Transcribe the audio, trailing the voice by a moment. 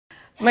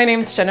My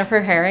name's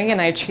Jennifer Herring and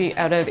I treat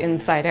out of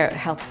InsideOut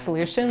Health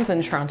Solutions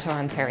in Toronto,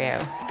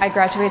 Ontario. I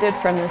graduated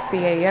from the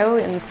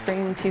CAO in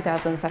spring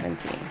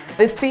 2017.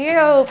 The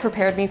CAO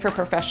prepared me for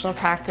professional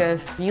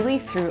practice really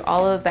through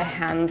all of the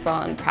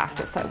hands-on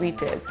practice that we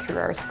did through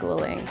our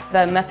schooling.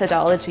 The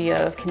methodology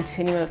of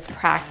continuous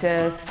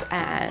practice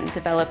and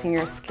developing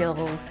your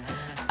skills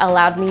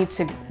allowed me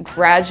to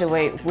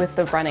graduate with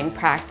the running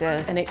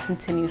practice, and it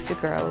continues to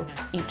grow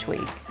each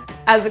week.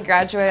 As a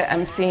graduate,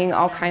 I'm seeing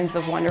all kinds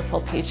of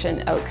wonderful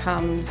patient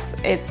outcomes.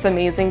 It's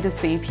amazing to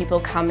see people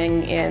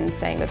coming in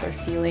saying that they're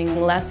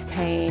feeling less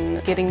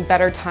pain, getting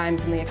better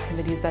times in the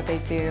activities that they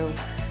do.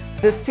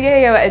 The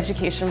CAO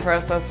education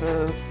process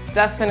is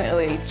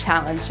definitely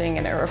challenging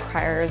and it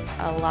requires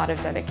a lot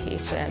of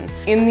dedication.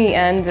 In the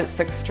end, it's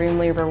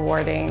extremely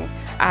rewarding.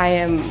 I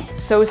am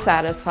so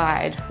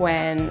satisfied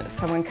when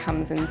someone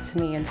comes in to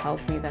me and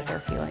tells me that they're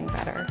feeling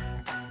better.